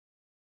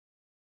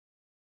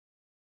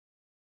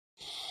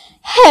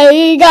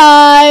Hey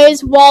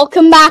guys,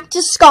 welcome back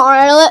to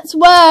Scarlet's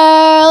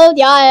World.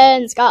 Yeah,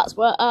 in Scott's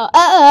World.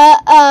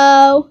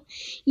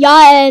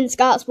 Yeah, in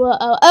Scott's World.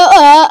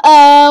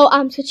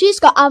 I'm Scotchy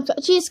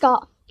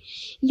Scott.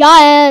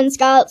 Yeah, in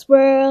Scott's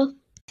World.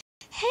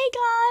 Hey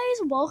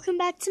guys, welcome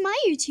back to my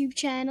YouTube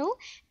channel.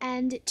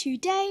 And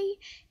today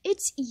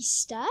it's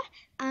Easter,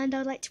 and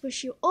I'd like to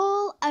wish you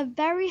all a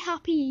very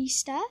happy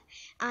Easter.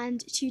 And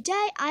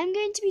today I'm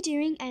going to be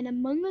doing an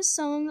Among Us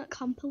song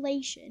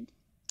compilation.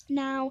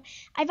 Now,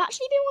 I've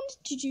actually been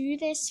wanting to do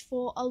this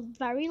for a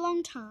very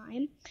long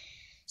time,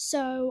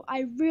 so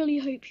I really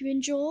hope you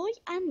enjoy,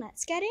 and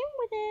let's get in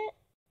with it.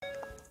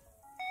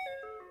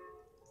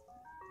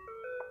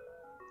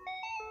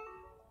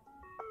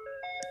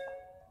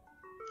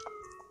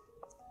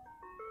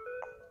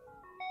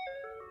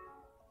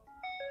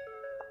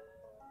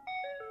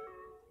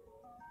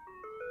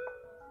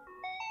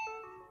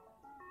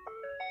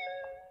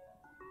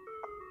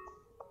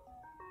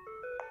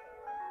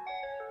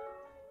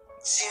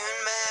 It's you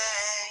and me,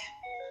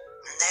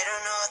 and they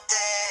don't know a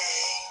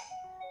thing.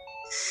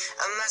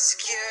 I'm my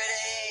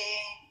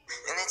security,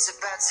 and it's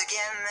about to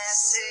get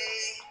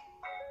messy.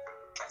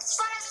 It's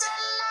when it's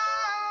all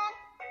alone,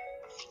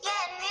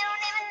 yeah, and you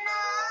don't even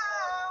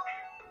know.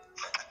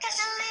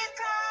 Casually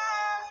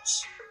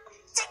approach,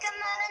 take a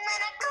moment,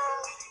 then I go.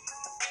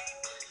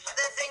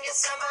 They're thinking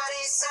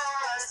somebody saw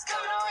us,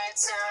 don't know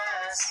it's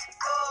us.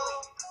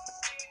 Oh,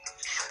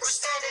 we're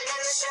standing in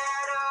the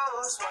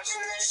shadows, watching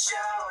this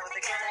show,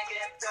 they're gonna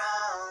get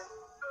down.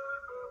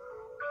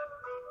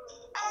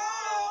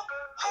 Oh,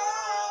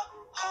 oh,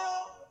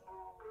 oh.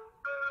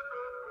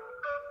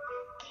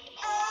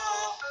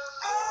 Oh,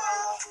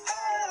 oh,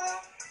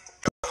 oh.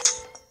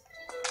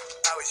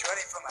 I was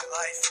running for my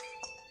life.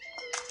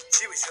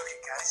 She was looking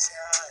kinda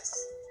sus.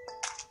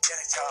 Then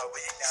I saw her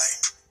with a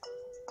knife.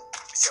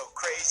 So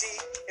crazy,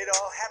 it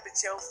all happened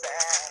so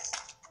fast.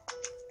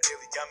 I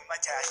really done my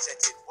task, I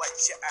did what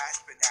you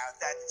asked, but now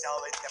that's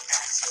all in the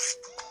past.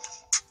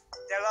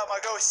 Now I'ma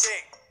go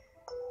sing.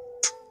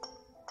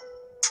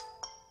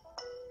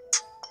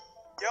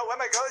 Yo, where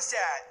my ghost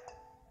at?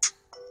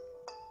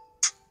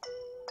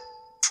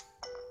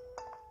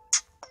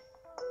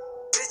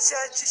 It's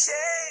such a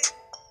shame,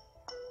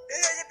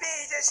 it had to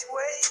be this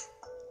way.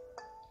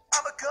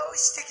 I'm a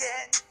ghost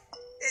again,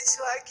 it's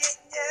like it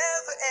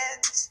never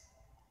ends.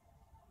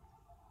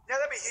 Now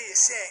let me hear you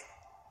sing.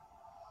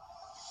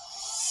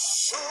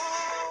 Ooh,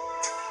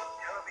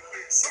 now let me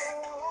hear you sing.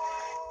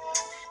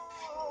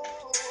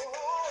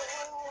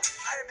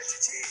 I am Mr.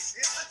 Cheese.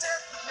 It's the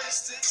death of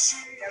Mr.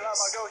 Cheese. Now I'm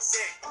gonna go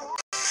sing.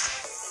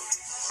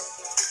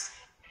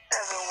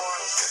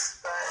 Everyone's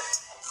just bad.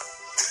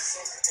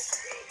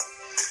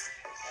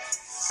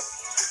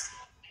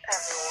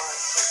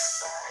 Everyone's just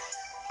bad.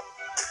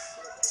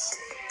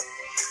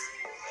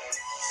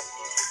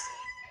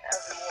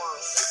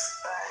 Everyone's just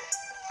bad.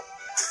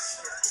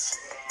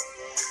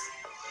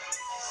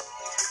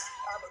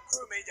 I'm a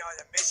crewmate on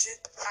a mission.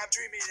 I'm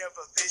dreaming of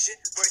a vision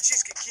where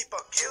cheese can keep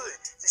on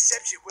killing.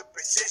 Deception with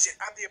precision.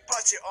 I'm the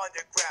imposter on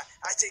the ground.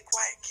 I stay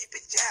quiet, keep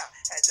it down.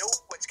 And no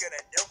one's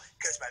gonna know,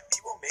 cause my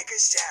feet won't make a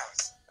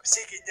sound. I'm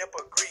seeking up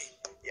a green.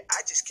 Yeah,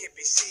 I just can't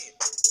be seen.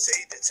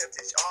 Say that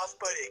something's off,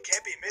 but it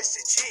can't be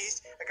Mr.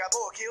 Cheese. I got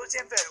more kills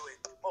than veteran,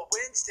 more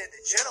wins than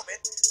the gentleman.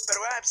 But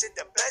rhymes in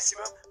the best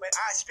of them when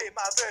I spit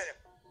my venom.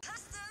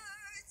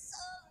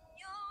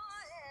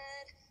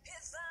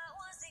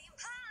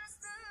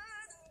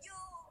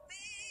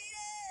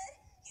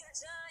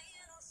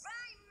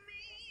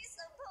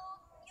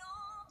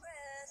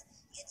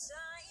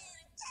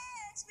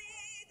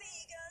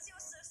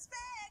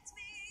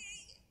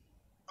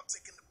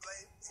 Taking the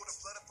blame for the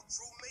blood of a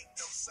crewmate?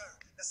 No, sir,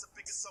 that's a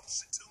big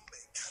assumption to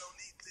make. I don't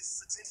need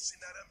this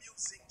attention that I'm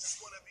using. Just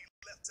wanna be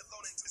left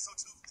alone and twist on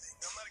two things.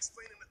 I'm not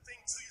explaining a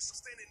thing to you, so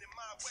standing in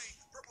my way.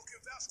 Purple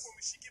can vouch for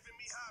me, she giving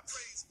me high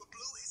praise. But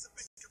blue, he's a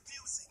bit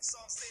confusing. So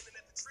I'm standing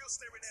at the trail,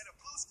 staring at a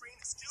blue screen.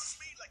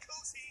 Excuse me, like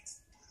who's he?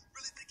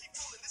 Really think he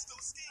fooling this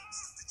dude's schemes?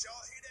 Did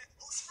y'all hear that?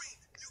 Who screamed?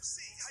 You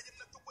see, I am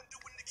not the one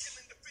doing the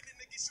killing, defending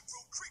against your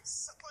rude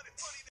creeps. I find it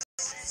funny that.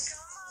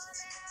 Come on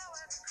now,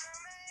 I'm a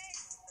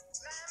crewmate.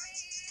 Let me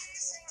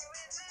sing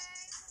with me.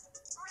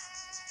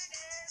 Red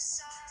is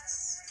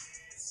sauce.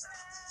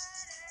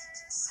 Red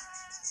is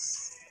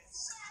sauce.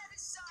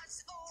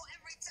 Oh,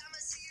 every time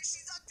I see her,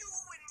 she's not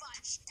doing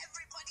much.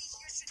 Everybody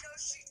here should know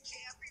she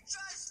can't be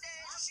trusted.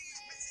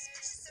 She's been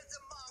suspicious as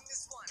among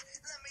this one.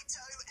 Let me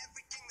tell you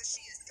everything that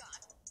she has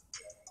got.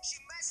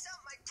 She messed up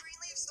my green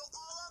leaf, stole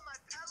all of my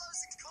pillows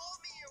and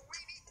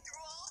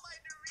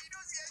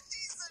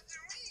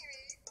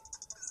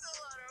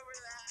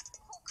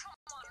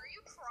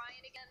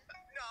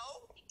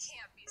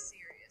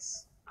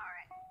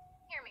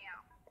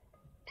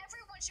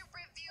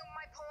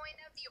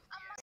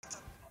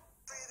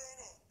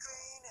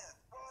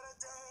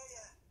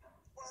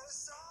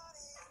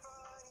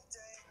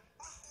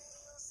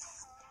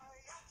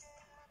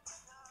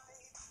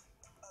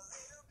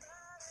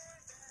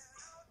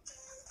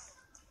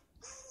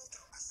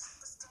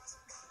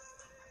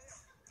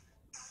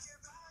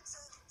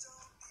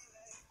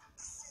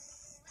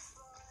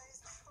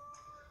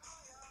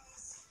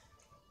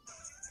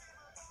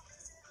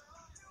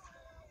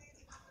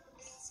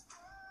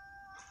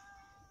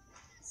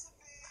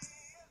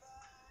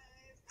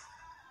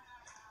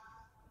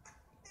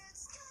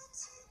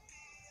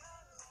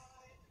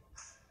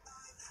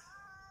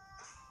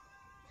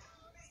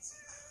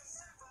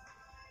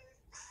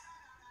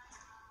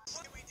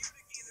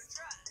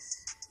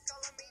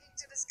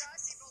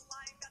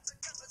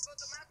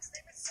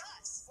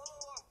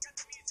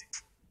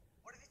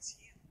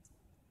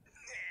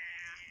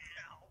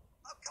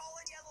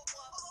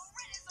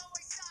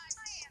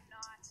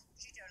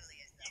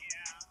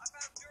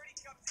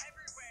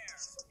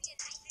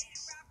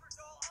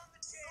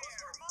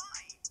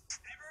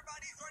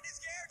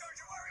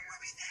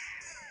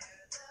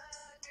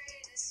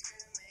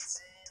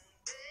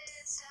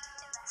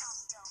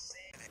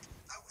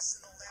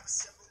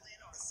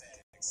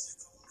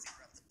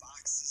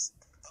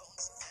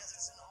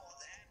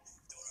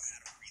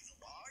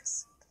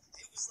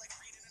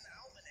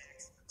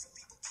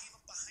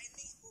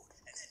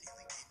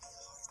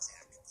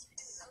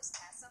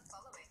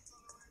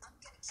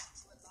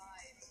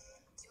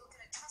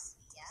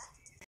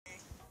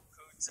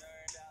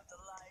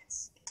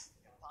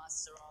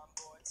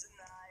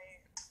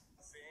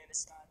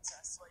it's not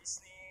test why you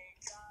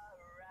sneak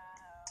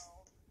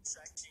around,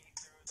 trekking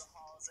through the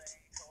halls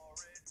and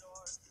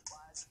corridors.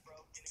 Why is it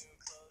broken? Who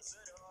closed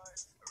the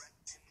doors? I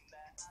reckon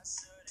that I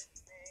shouldn't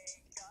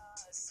make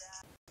a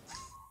sound.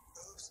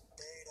 Oops,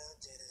 they done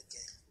did it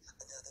again.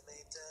 Another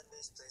mate done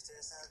misplaced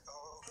his heart.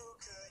 Oh,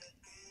 who could it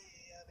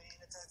be? I mean,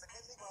 it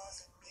definitely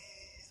wasn't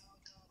me.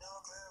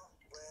 No clue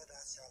where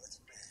that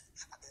charlatan ran.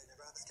 I've been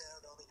around the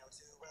scale, only know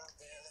too well.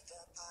 There the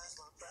vampires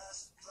want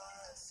fresh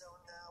blood, so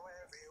now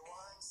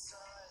everyone's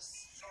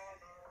sus.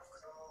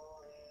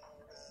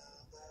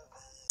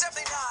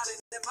 Definitely not an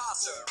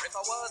imposter. If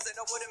I was, then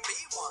I wouldn't be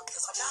one,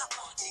 cause I'm not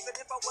one. Even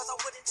if I was, I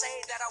wouldn't say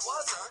that I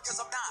wasn't, cause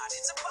I'm not.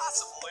 It's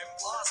impossible,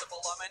 implausible,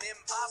 I'm an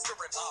imposter.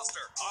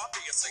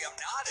 Obviously, I'm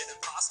not an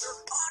imposter.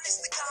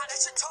 Honest to God, I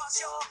should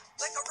toss y'all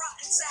like a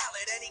rotten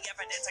salad. Any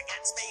evidence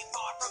against me,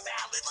 far from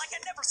valid. Like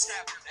I never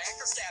snap your neck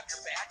or stab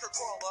your back or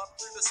crawl up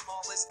through the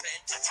smallest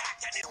vent.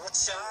 Attack and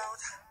watch out.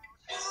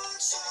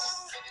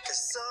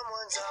 Cause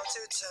someone's out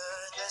to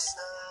turn this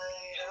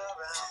night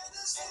around.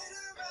 Is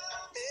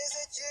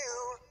it you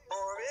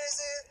or is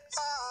it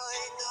I?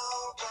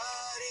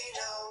 Nobody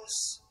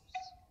knows.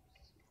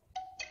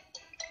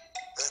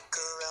 Look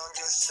around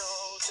your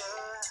shoulder.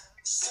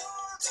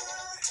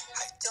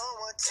 I don't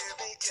want to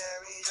be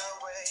carried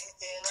away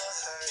in a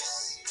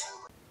hearse.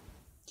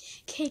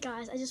 Okay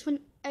guys,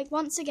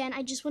 once again,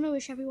 I just want to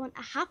wish everyone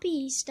a happy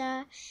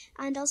Easter,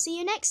 and I'll see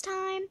you next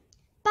time.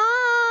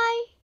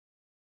 Bye!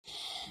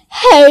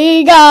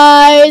 Hey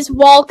guys,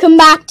 welcome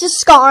back to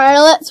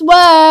Scarlet's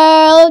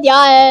World.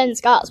 Yeah, in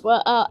Scott's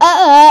World.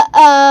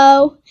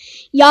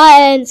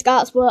 Yeah, in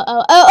Scott's World.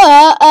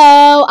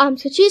 I'm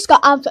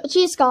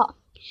Scott.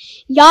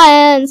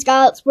 Yeah, in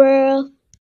Scott's World.